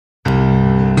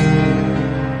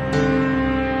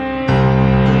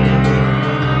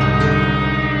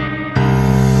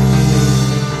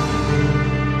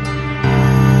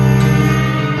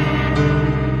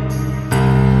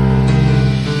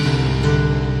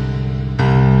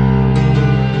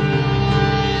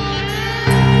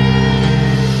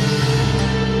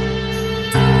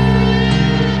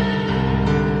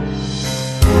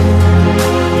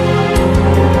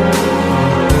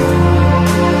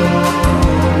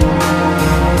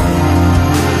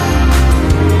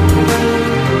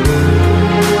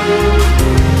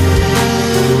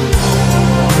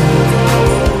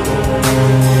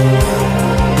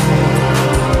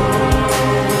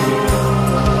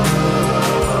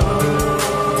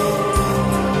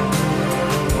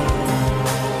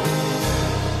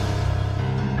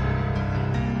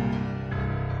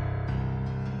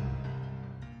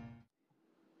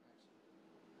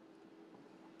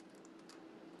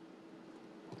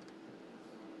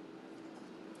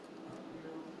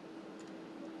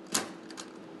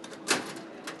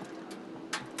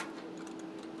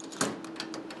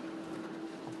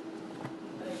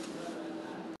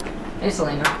Hey,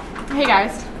 Selena. Hey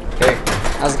guys. Hey.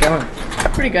 How's it going?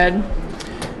 Pretty good.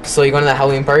 So you going to the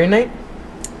Halloween party tonight?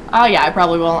 Yeah, I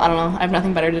probably will. I don't know. I have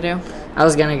nothing better to do. I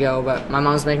was gonna go, but my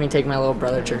mom's making me take my little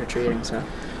brother trick-or-treating, so.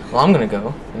 Well, I'm gonna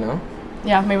go, you know?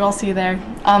 Yeah, maybe I'll see you there.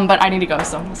 But I need to go,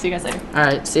 so I'll see you guys later.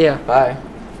 Alright, see ya. Bye.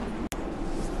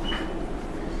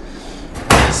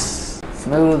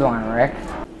 Smooth one, Rick.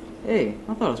 Hey,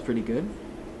 I thought it was pretty good.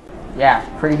 Yeah,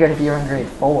 pretty good if you were in grade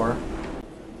 4.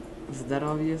 Is it that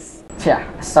obvious? Yeah,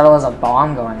 I startled as a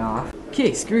bomb going off.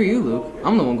 Okay, screw you, Luke.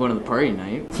 I'm the one going to the party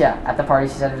tonight. Yeah, at the party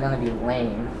she said it was gonna be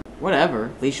lame. Whatever.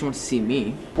 At least she wants to see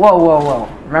me. Whoa, whoa, whoa.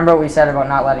 Remember what we said about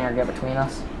not letting her get between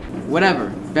us?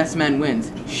 Whatever. Best man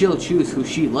wins. She'll choose who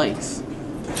she likes.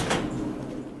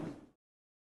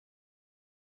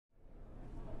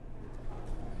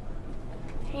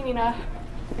 Hey, Nina.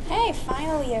 Hey,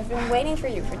 finally, I've been waiting for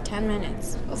you for 10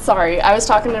 minutes. Sorry, I was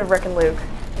talking to Rick and Luke.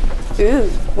 Ooh,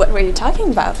 what were you talking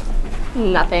about?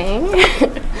 Nothing.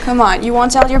 Come on, you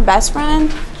won't tell your best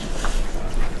friend?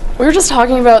 We were just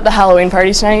talking about the Halloween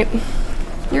party tonight.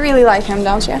 You really like him,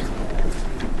 don't you?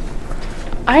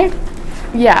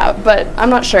 Yeah, but I'm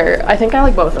not sure. I think I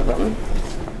like both of them.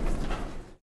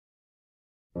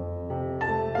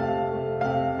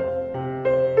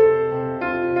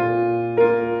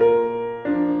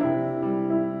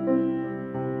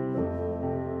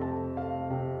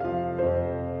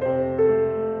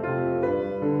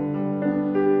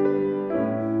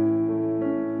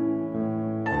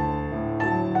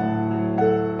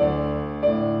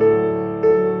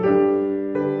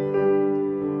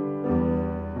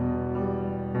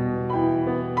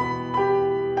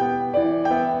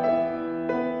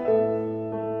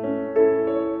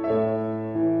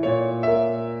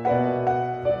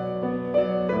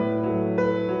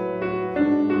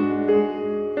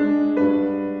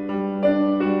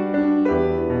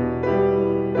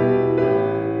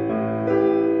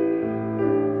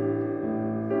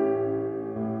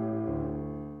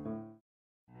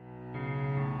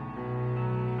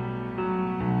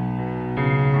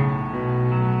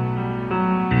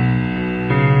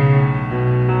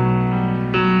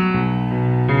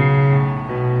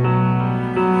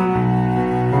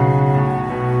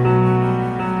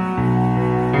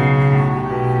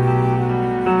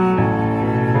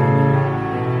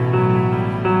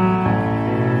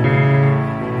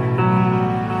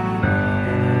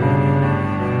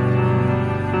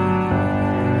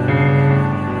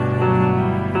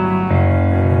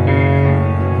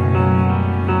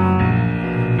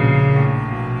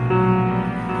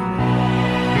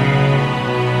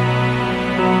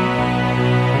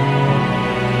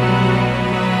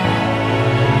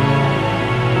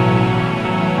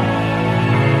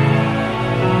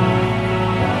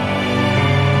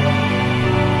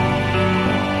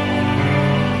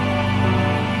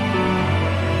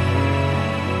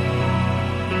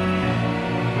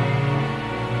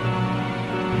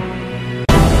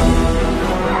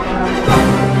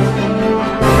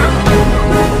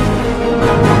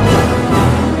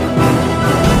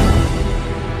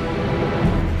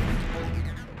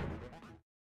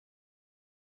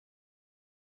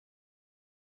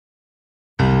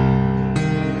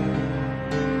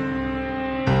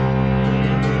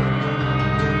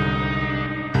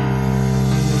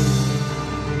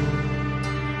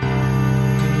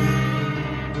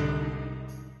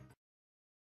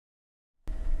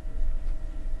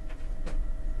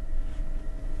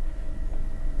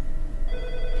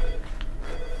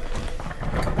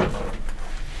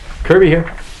 Kirby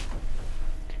here.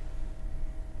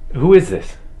 Who is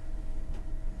this?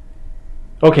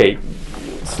 Okay,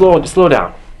 slow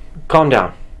down. Calm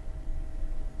down.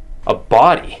 A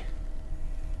body?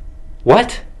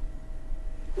 What?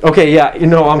 Okay, yeah, you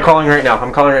know, I'm calling right now.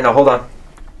 Hold on.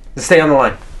 Just stay on the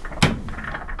line.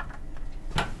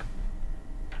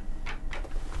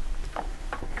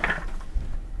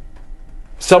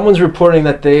 Someone's reporting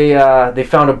that they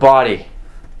found a body.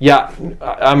 Yeah,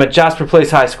 I'm at Jasper Place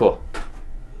High School.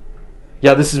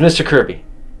 Yeah, this is Mr. Kirby.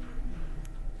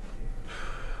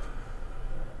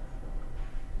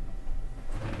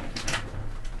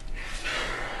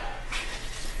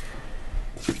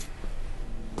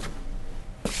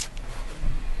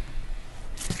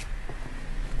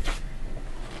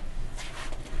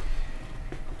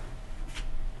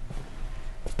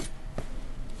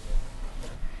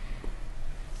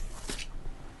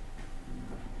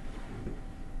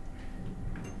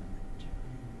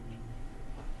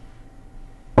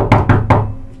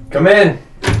 Come in.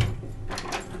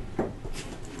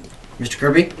 Mr.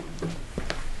 Kirby?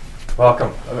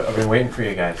 Welcome. I've been waiting for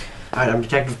you guys. Alright, I'm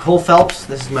Detective Cole Phelps.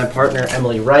 This is my partner,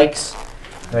 Emily Rikes.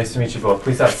 Nice to meet you both.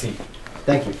 Please have a seat.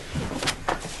 Thank you.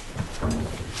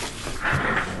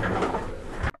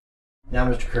 Now,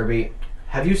 Mr. Kirby,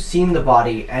 have you seen the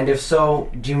body? And if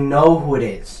so, do you know who it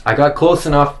is? I got close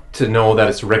enough to know that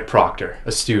it's Rick Proctor,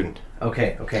 a student.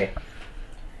 Okay.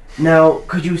 Now,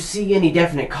 could you see any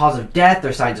definite cause of death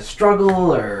or signs of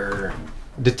struggle or...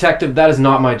 Detective, that is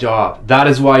not my job. That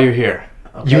is why you're here.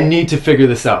 Okay. You need to figure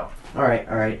this out.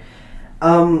 Alright.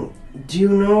 Do you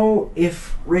know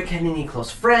if Rick had any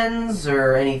close friends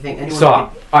or anything? Anyone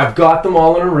Stop. I've got them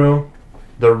all in a room.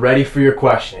 They're ready for your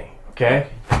questioning, okay?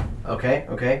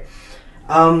 Okay.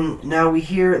 Now we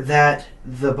hear that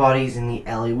the body's in the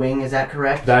alley wing, is that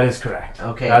correct? That is correct.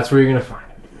 Okay. That's where you're going to find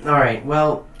it. Alright,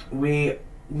 well, we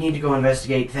need to go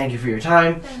investigate. Thank you for your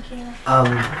time. Thank you.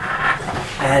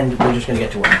 And we're just gonna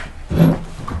get to work.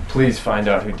 Please find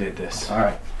out who did this.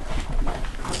 Alright.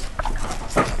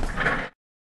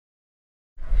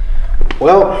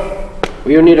 Well,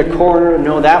 we don't need a coroner to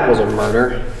know that was a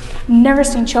murder. Never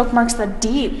seen choke marks that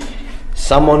deep.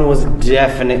 Someone was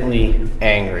definitely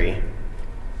angry.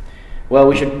 Well,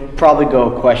 we should probably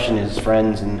go question his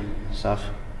friends and stuff.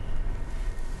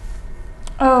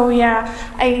 Oh yeah,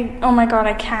 oh my god,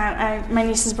 I can't. My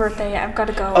niece's birthday, I've got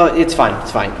to go. Oh, it's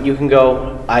fine. You can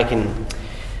go. I can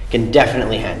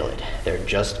definitely handle it. They're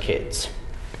just kids.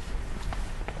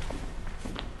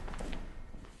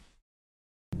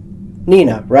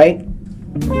 Nina, right?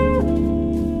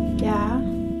 Yeah.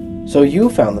 So you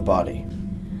found the body.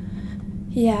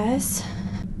 Yes.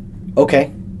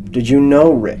 Okay. Did you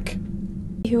know Rick?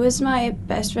 He was my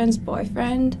best friend's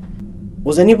boyfriend.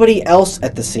 Was anybody else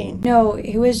at the scene? No,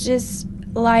 he was just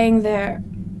lying there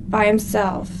by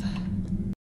himself.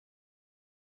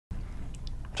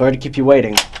 Sorry to keep you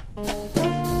waiting.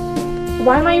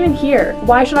 Why am I even here?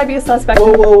 Why should I be a suspect?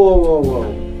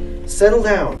 Whoa. Settle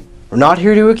down. We're not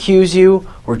here to accuse you.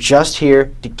 We're just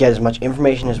here to get as much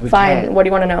information as we Fine, can. what do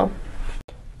you want to know?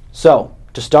 So,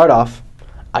 to start off,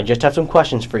 I just have some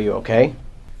questions for you, okay?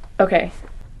 Okay.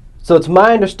 So it's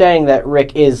my understanding that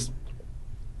Rick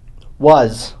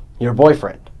was your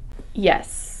boyfriend.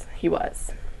 Yes, he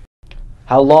was.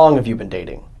 How long have you been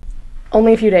dating?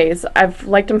 Only a few days. I've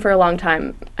liked him for a long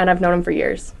time, and I've known him for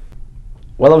years.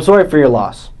 Well, I'm sorry for your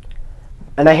loss.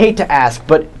 And I hate to ask,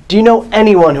 but do you know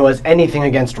anyone who has anything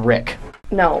against Rick?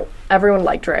 No, everyone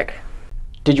liked Rick.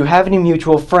 Did you have any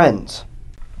mutual friends?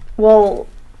 Well,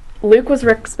 Luke was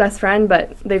Rick's best friend,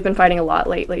 but they've been fighting a lot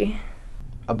lately.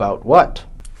 About what?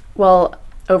 Well,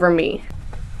 over me.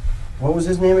 What was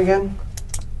his name again?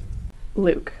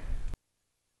 Luke.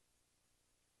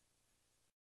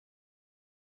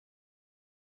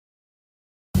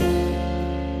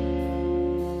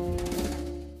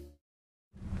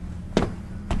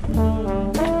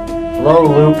 Hello,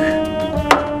 Luke.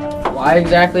 Why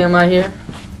exactly am I here?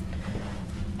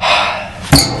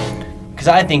 Because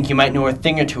I think you might know a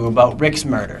thing or two about Rick's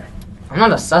murder. I'm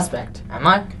not a suspect, am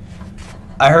I?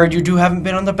 I heard you two haven't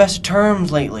been on the best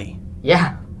terms lately.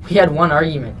 Yeah, we had one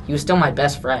argument. He was still my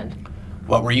best friend.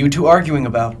 What were you two arguing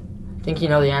about? I think you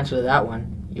know the answer to that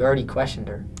one. You already questioned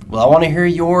her. Well, I want to hear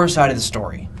your side of the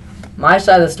story. My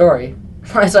side of the story?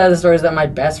 My side of the story is that my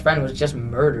best friend was just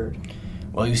murdered.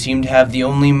 Well, you seem to have the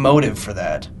only motive for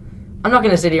that. I'm not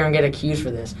going to sit here and get accused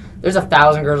for this. There's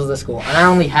 1,000 girls at the school, and I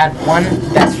only had one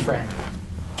best friend.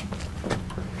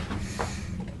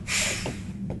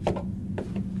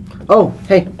 Oh,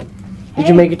 hey. Did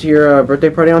you make it to your birthday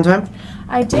party on time?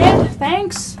 I did,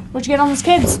 thanks. What'd you get on those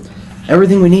kids?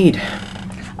 Everything we need.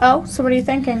 Oh, so what are you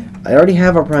thinking? I already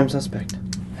have our prime suspect.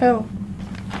 Who?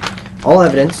 All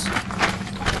evidence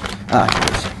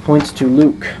points to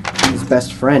Luke, his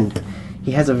best friend.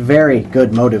 He has a very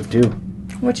good motive, too.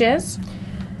 Which is?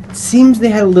 It seems they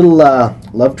had a little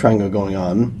love triangle going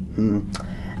on.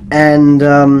 And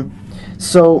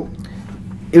so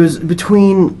it was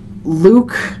between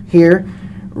Luke here,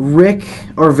 Rick,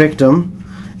 or victim,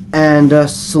 and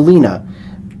Selena.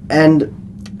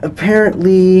 And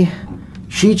apparently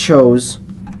she chose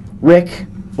Rick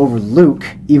over Luke,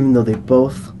 even though they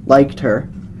both liked her.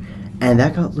 And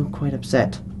that got Luke quite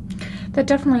upset. That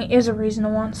definitely is a reason to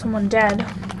want someone dead.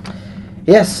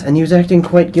 Yes, and he was acting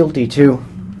quite guilty, too.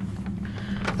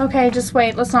 Okay, just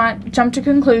wait. Let's not jump to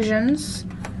conclusions.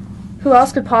 Who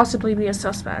else could possibly be a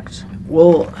suspect?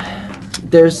 Well,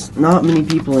 there's not many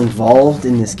people involved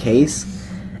in this case,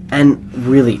 and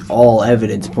really all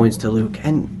evidence points to Luke,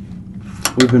 and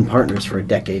we've been partners for a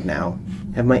decade now.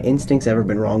 Have my instincts ever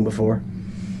been wrong before?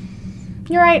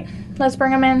 You're right. Let's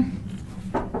bring him in.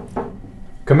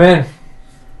 Come in.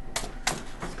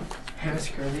 Hey,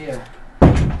 Mr. Kirby, I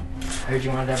heard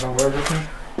you wanted to have a word with me.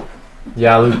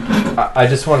 Yeah, Luke, I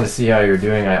just wanted to see how you're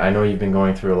doing. I know you've been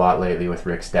going through a lot lately with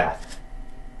Rick's death.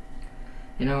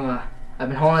 You know, I've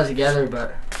been holding it together,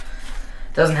 but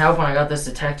Doesn't help when I got this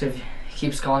detective. He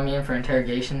keeps calling me in for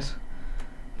interrogations.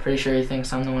 Pretty sure he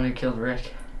thinks I'm the one who killed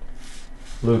Rick.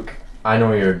 Luke, I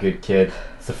know you're a good kid.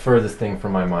 It's the furthest thing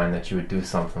from my mind that you would do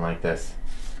something like this.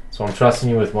 So I'm trusting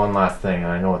you with one last thing,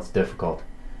 and I know it's difficult.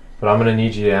 But I'm going to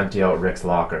need you to empty out Rick's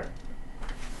locker.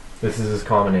 This is his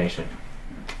combination.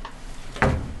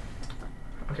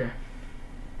 Okay.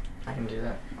 I can do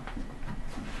that.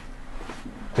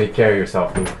 Take care of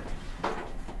yourself, Luke.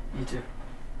 You too.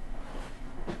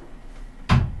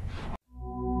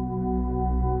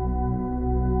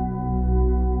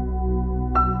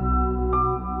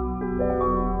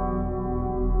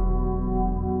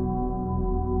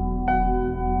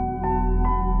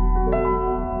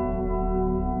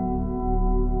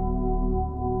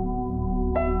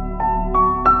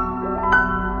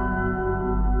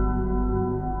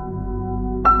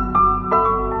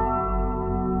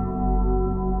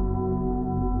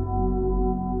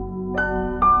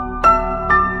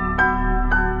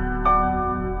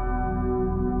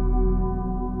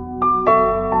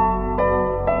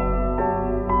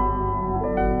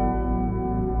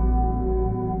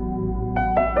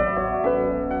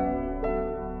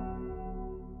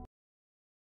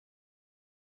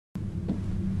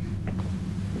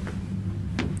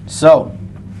 So,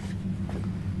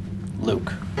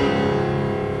 Luke.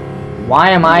 Why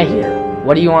am I here?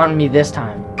 What do you want me this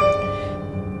time?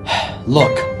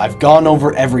 Look, I've gone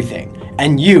over everything,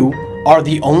 and you are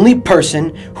the only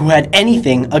person who had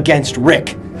anything against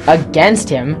Rick. Against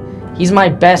him? He's my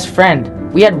best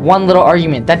friend. We had one little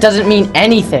argument. That doesn't mean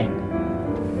anything.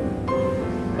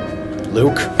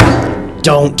 Luke,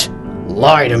 don't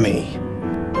lie to me.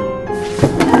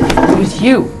 It was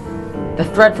you. The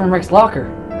threat from Rick's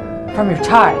locker. From your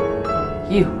tie.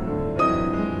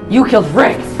 You killed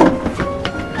Rick.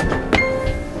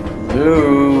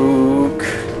 Luke.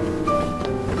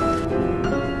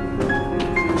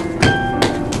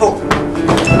 Oh.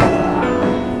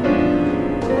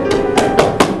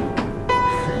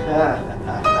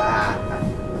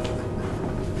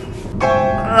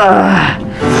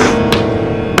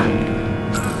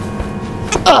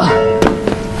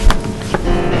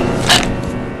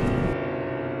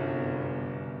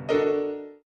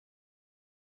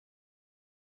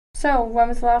 So, when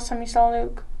was the last time you saw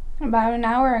Luke? About an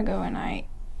hour ago, and I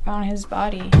found his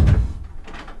body.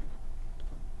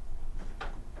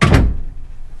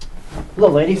 Hello,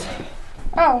 ladies.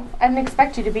 Oh, I didn't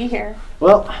expect you to be here.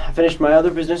 Well, I finished my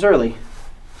other business early.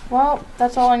 Well,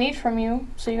 that's all I need from you,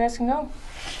 so you guys can go.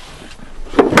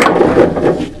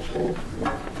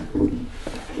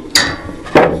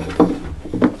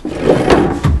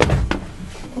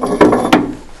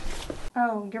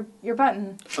 Oh, your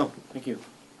button. Oh, thank you.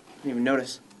 Didn't even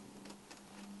notice.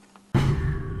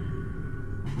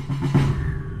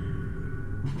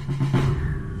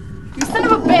 You son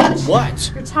of a bitch!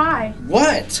 What? Your tie.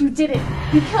 What? You did it.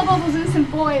 You killed all those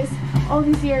innocent boys. All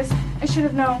these years, I should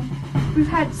have known. We've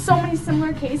had so many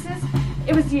similar cases.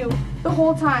 It was you, the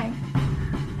whole time.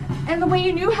 And the way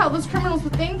you knew how those criminals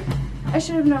would think, I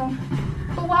should have known.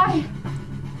 But why?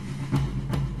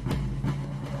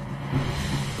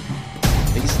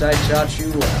 At least I taught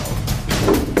you well.